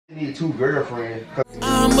Need two girlfriends.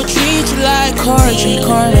 I'ma treat you like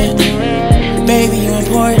Carmen. Baby, you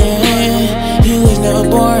important. You was never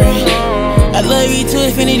boring. I love you to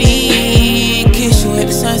infinity. Kiss you at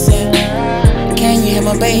the sunset. Can you hear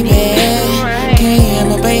my baby? Can you hear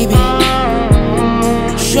my baby?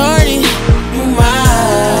 Shorty, you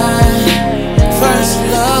mine. First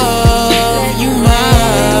love, you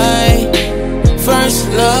mine. First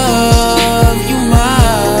love, you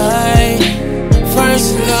mine.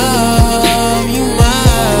 First love, you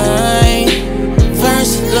mine.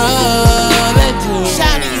 First love, let's do it.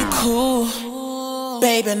 Shawty, you cool.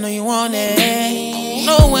 Baby, I know you want it.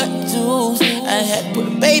 Know what to do. I had to put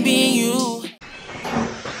a baby in you.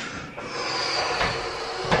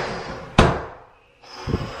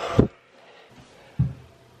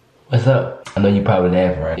 What's up? I know you probably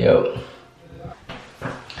laughing, right? Yo.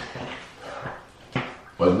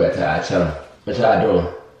 Welcome back to our channel. What y'all doing?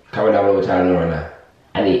 Comment down below what y'all doing right now.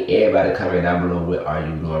 I need everybody to comment down below what are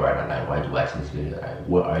you doing right now. Like, why you watching this video? Like,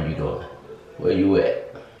 what are you doing? Where you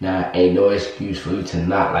at? Now, ain't no excuse for you to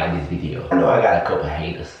not like this video. I know I got a couple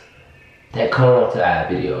haters that come to our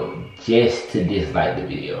video just to dislike the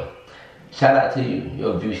video. Shout out to you.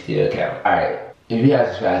 Your views still count. Alright. If you haven't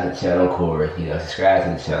subscribed to the channel, Corey, subscribe to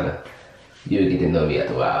the channel. You'll get to know me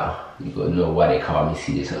after a while. You gonna know why they call me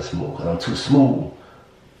CD so smooth, cause I'm too smooth.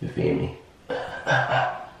 You feel me?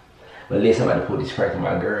 But listen, I'm about to put this prank on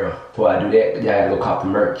my girl. Before I do that, y'all gotta go cop the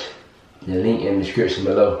merch. The link in the description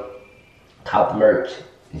below. Cop the merch.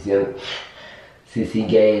 You see them? CC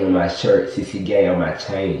Gang on my shirt, CC Gang on my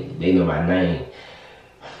chain. They know my name.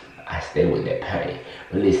 I stay with that pain.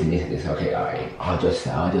 But listen, okay, alright. All just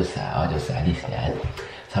side, listen, guys.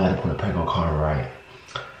 So I'm about to put a prank on Carmen, right?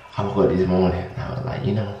 I woke up this morning and I was like,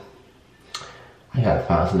 you know, I gotta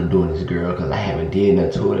find something to do with this girl because I haven't did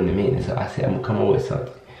nothing to her in a minute. So I said, I'm gonna come up with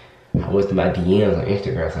something. I went to my DMs on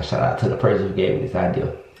Instagram, so shout out to the person who gave me this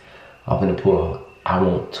idea. Up in the pool, I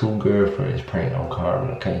want 2 girlfriends prank on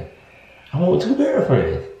Carmen, okay? I want 2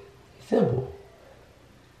 girlfriends. Simple.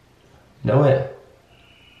 You know what?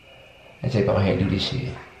 Let's just go ahead and do this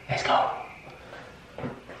shit. Let's go.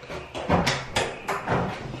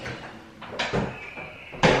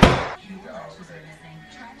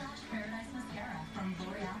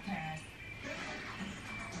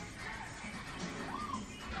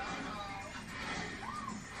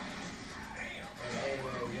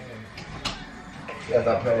 You gotta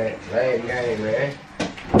stop playing that lame game, man.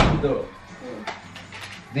 What you doing?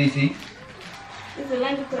 DC?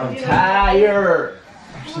 I'm tired.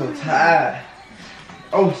 I'm so tired.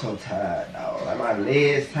 Oh, so tired, dog. Like my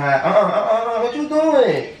legs tired. What you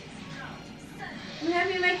doing? I'm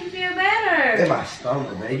happy to make you feel better. It's my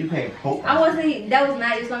stomach, man. You can't poke. That was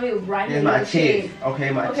not your stomach. It was right here. It's my chest.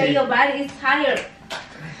 Okay, my chest. Okay, your body is tired.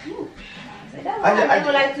 That's what I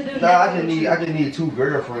never like to do. No, I just need 2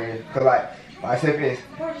 girlfriends. Cause like I said this.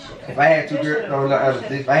 If I had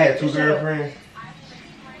 2 girlfriends,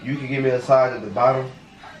 you can give me a massage at the bottom.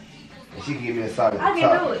 And she can give me a massage at the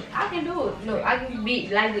top. I can do it. Look, I can be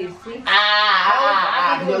like this. See?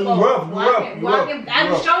 I can do you both. rough.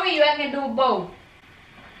 I'm showing you I can do both.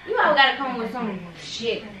 You all gotta come with some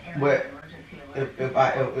shit. But if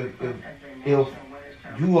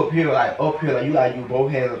you up here like you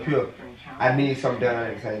both hands up here, I need something done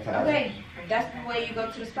at the same time. Okay, that's the way you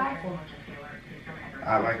go to the spot for.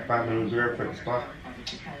 I like to find a new girl for the spot.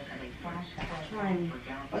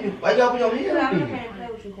 Why y'all put your hands on me? I'm not gonna play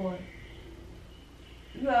with you, Corey.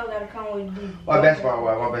 You all gotta come with these. My best friend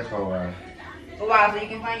wife. A while, so you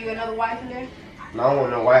can find you another wife in there? No, I don't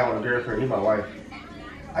want no wife. I want a girlfriend. You're my wife.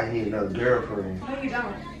 I need another girlfriend. No, you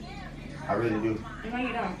don't. I really do. No,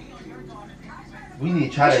 you don't. We need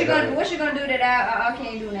to try that. What you gonna do that I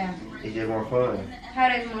can't do now? It's just more fun. How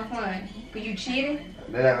that's more fun? Cause you cheating?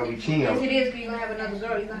 They're not gonna be cheating. Yes, it is. Cause you gonna have another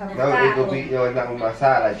girl. You gonna have a no, it's gonna be. It's not gonna be my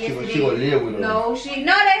side. Like yes, she gonna live with us. No, the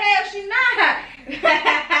hell she not.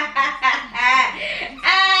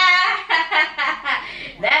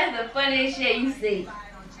 That's the funniest shit you see.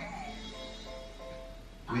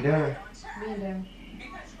 We done. We done.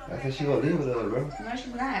 I said she gonna live with us, bro. No, she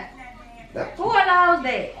not. Who allows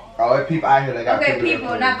that? Oh, there's people out here that got. Okay,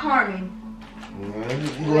 people, not Carmen. You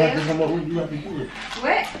have to come up with. You have to do it.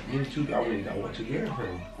 What? You need 2. I want 2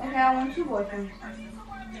 girlfriends. Okay, I want 2 boyfriends.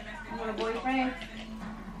 You want a boyfriend?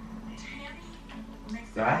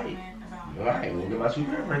 Alright. We'll get my 2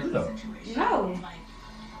 girlfriends though. No.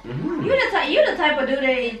 You the type of dude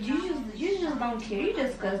that you just don't care. You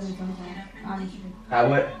just cuss me sometimes. Honestly. I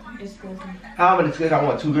what? Disgusting. How am I disgusting? I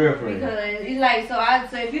want 2 girlfriends. Because it's like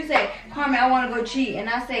so if you say, Carmen, I want to go cheat, and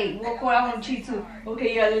I say, well, Corey, I want to cheat too.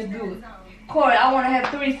 Okay, yeah, let's do it. Corey, I want to have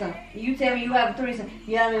threesome. You tell me you have a threesome.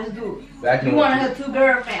 Yeah, let's do it. Back You want to have 2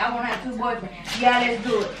 girlfriends. I want to have 2 boyfriends. Yeah, let's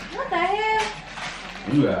do it. What the hell?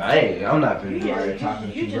 I'm not finna be out here talking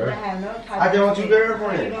to You you, just bro. don't have no type I just want of 2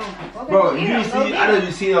 girlfriends. Okay, Bro, go get you 'em, see, go get I know 'em.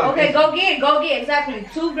 you see on Okay, go get exactly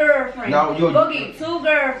 2 girlfriends. No, you- go get 2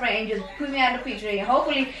 girlfriends and just put me out the picture. And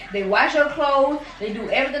hopefully they wash your clothes. They do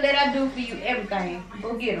everything that I do for you. Everything.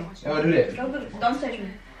 Go get them. I'll do that. Don't touch me.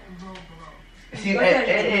 See, Go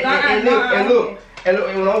and touch me. look, and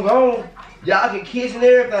when I'm gone, y'all can kiss and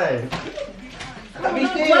everything. I be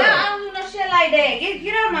still. Well, I don't do no shit like that.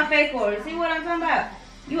 Get out of my face, Corey. See what I'm talking about?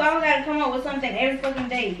 You always gotta come up with something every fucking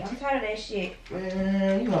day. I'm tired of that shit.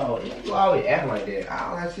 Man, you always act like that.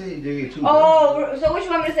 All I say is you get 2. Oh, so what you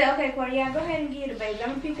want me to say? Okay, Corey, yeah, go ahead and get it, baby.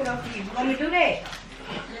 Let me pick it up for you. You want me to do that?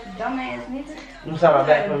 Dumbass nigga. You saw my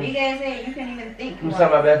back You got for a me. big ass head. You can't even think. You saw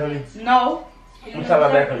my back for me. No. You saw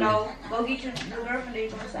my back for me. No. Go get your girlfriend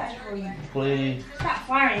to massage for you. Please. Stop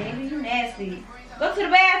firing, nigga. You nasty. Go to the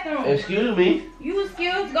bathroom. Excuse me. You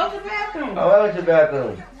excused. Go to the bathroom. I went to the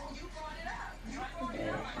bathroom.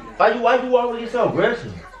 Why you always so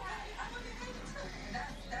aggressive?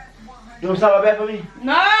 You want to stop my back for me?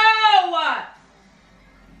 No.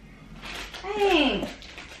 Dang.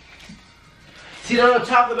 See, that's what I'm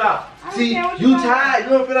talking about. I don't See, care what you you talking tired. You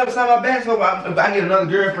don't feel like beside my back, so if I get another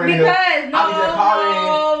girlfriend here, Because I can just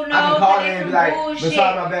call in. I can call in and be like,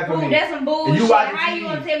 massage my back for me. That's some bullshit. And you watching How you TV.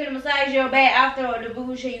 gonna tell me to massage your back after the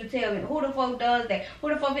bullshit you tell me? Who the fuck does that? Who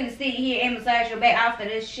the fuck finna sit here and massage your back after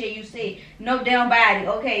this shit you said? No damn body.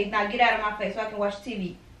 Okay, now get out of my face so I can watch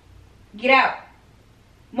TV. Get out.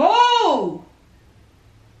 Move.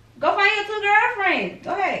 Go find your 2 girlfriends.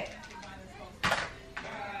 Go ahead.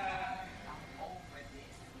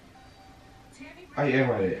 Why you acting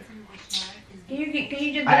like that? Can you just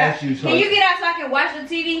get I out? asked you, so Can you get out so I can watch the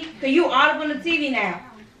TV? Cause you all up on the TV now.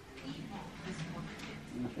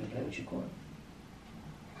 I'm not gonna play with you, Corey.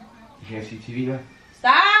 You can't see TV now?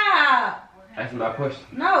 Stop. Answer my question.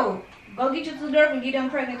 No. Go get your 2 girlfriends. Get them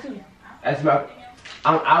pregnant too. Answer my.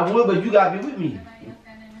 I would, but you gotta be with me.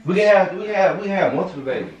 We can have multiple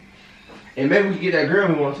babies, and maybe we can get that girl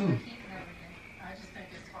we want too.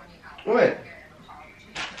 What?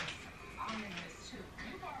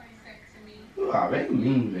 You already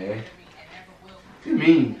mean, man. You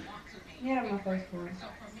mean. Get out of my face, Corey.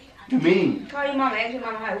 You mean. Call your mama. Ask your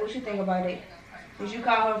mama what you think about it. Did you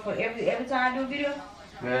call her for every time I do a video?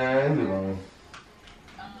 Man, leave me alone.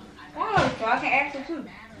 Call her so I can ask her too.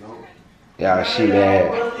 Y'all, she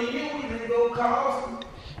mad.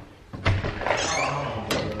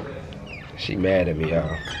 She mad at me,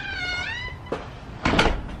 y'all.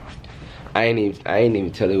 I ain't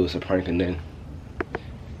even tell her it was a prank or nothing.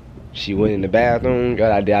 She went in the bathroom.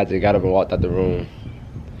 Girl, I just got up and walked out the room.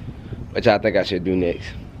 Which I think I should do next.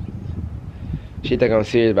 She think I'm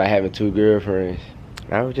serious about having 2 girlfriends.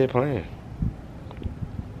 I was just playing.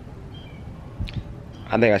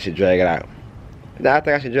 I think I should drag it out.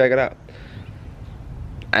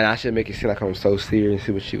 And I should make it seem like I'm so serious and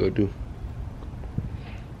see what she gonna do.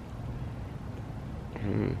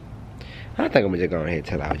 I think I'm just going ahead and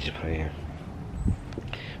tell her I was just playing.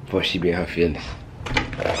 Before she be in her feelings.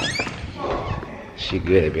 She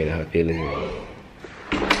good at being in her feelings.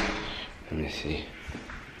 Let me see.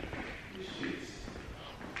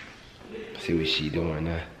 See what she doing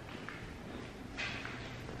now.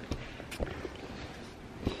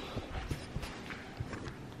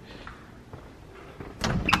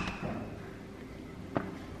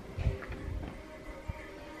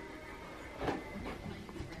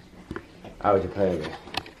 I was just playing with it.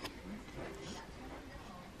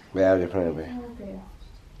 Man, I was just playing with it. I don't care.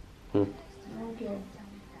 I don't care.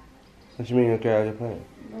 What you mean you don't care? I was just playing.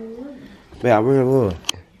 No, you wouldn't. Man, I really was.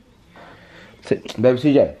 Baby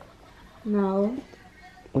CJ. No.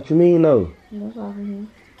 What you mean no? No talking to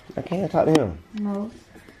him. I can't talk to him. No.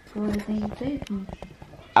 So everything you say to me.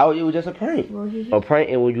 It was just a prank. Well, he A prank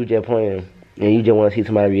and when you just playing and you just want to see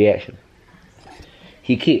somebody's reaction.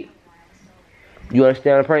 He kicked. You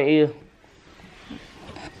understand what a prank is?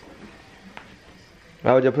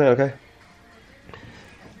 I was just playing, okay?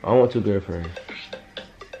 I don't want 2 girlfriends.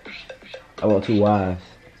 I want 2 wives.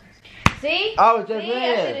 See? I was just See,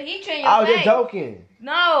 playing. he treating your I was just face. joking.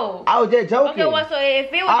 No. I was just joking. Okay, well, so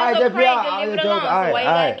if it was Alright, just a just be prank, out. then I leave was it joking. alone. So Alright, why you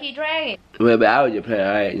gotta alright. keep dragging? Well, but I was just playing,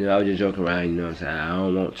 alright? You know, I was just joking around, you know what I'm saying? I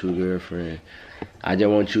don't want 2 girlfriends. I just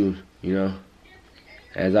want you, you know?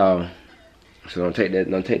 That's all. So don't take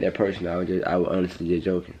that personal. I was honestly just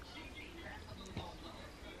joking.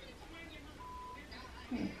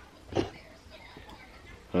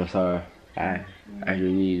 I'm sorry. I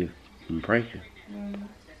really need to prank you.